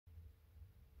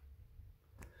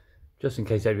Just in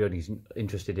case everybody's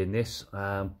interested in this,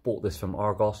 bought this from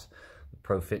Argos, the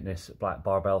Pro Fitness Black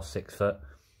Barbell 6 foot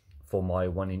for my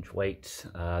 1-inch weights.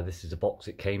 This is the box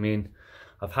it came in.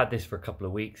 I've had this for a couple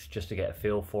of weeks just to get a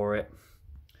feel for it.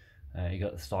 You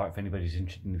got the start if anybody's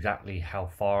interested in exactly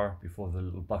how far before the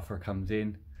little buffer comes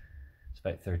in. It's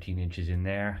about 13 inches in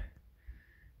there.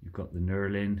 You've got the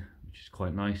knurling, which is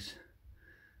quite nice.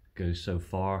 It goes so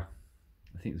far.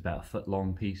 I think it's about a foot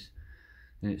long piece.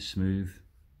 Then it's smooth.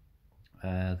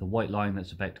 The white line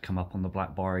that's about to come up on the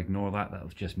black bar, ignore that. That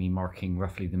was just me marking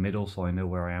roughly the middle so I know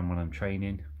where I am when I'm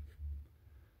training.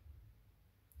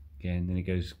 Again, then it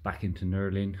goes back into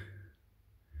knurling.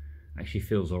 Actually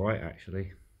feels alright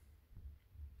actually.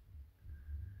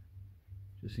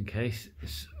 Just in case.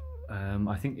 It's,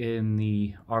 I think in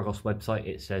the Argos website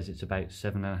it says it's about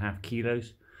 7.5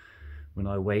 kilos. When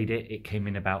I weighed it, it came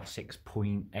in about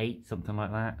 6.8, something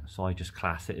like that. So I just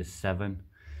class it as 7.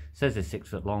 It says it's 6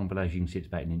 foot long, but as you can see, it's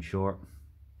about 1 inch short.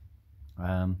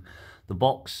 The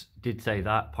box did say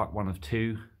that, part 1 of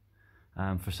 2.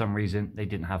 For some reason, they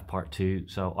didn't have part 2,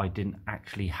 so I didn't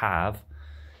actually have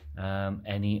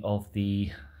any of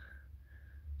the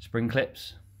spring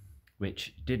clips,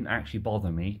 which didn't actually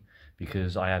bother me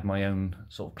because I had my own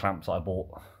sort of clamps that I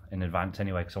bought in advance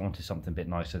anyway, because I wanted something a bit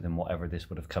nicer than whatever this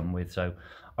would have come with, so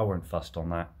I weren't fussed on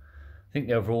that. I think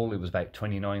overall it was about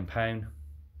 £29.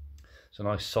 It's a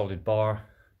nice solid bar,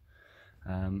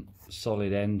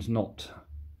 solid ends, not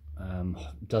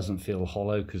doesn't feel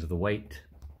hollow because of the weight.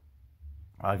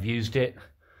 I've used it,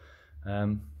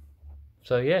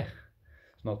 so yeah,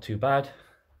 it's not too bad.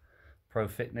 Pro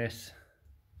Fitness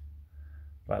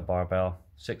Black Barbell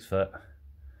 6 foot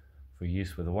for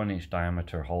use with a 1-inch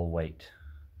diameter whole weight,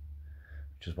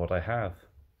 which is what I have.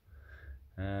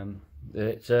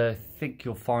 It's I think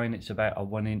you'll find it's about a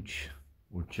 1 inch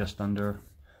or just under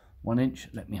 1 inch.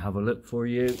 Let me have a look for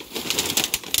you so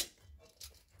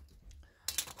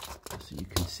you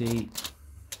can see.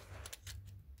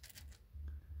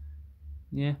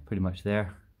 Yeah, pretty much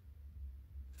there.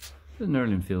 The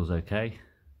knurling feels okay.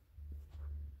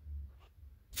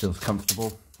 Feels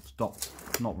comfortable. It's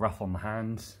not rough on the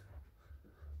hands.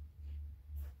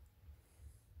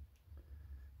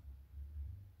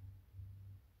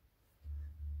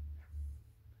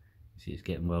 See, it's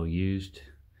getting well used.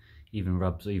 Even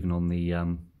rubs even on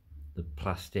the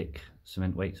plastic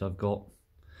cement weights I've got,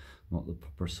 not the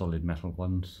proper solid metal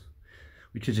ones,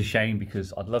 which is a shame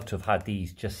because I'd love to have had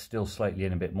these just still slightly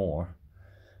in a bit more,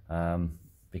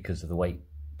 because of the weight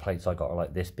plates I got are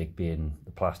like this big, being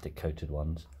the plastic coated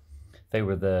ones. If they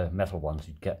were the metal ones,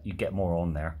 you'd get more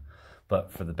on there,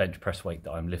 but for the bench press weight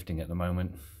that I'm lifting at the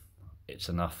moment, it's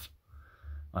enough.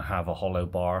 I have a hollow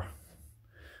bar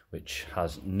which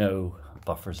has no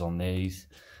buffers on these,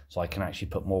 so I can actually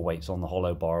put more weights on the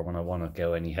hollow bar when I want to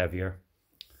go any heavier.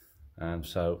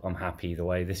 So I'm happy either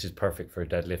way. This is perfect for a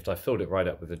deadlift. I filled it right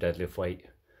up with a deadlift weight.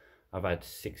 I've had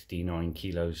 69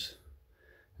 kilos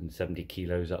and 70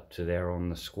 kilos up to there on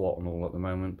the squat and all at the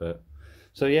moment. But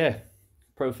so yeah,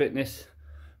 Pro Fitness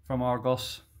from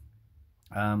Argos.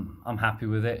 I'm happy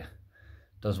with it.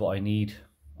 Does what I need.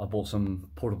 I bought some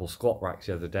portable squat racks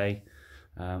the other day.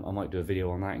 I might do a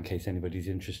video on that in case anybody's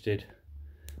interested.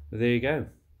 But there you go.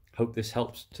 Hope this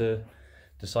helps to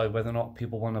decide whether or not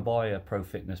people want to buy a Pro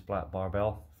Fitness Black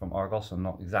Barbell from Argos and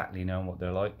not exactly knowing what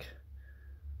they're like.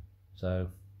 So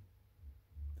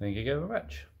thank you very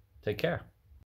much. Take care.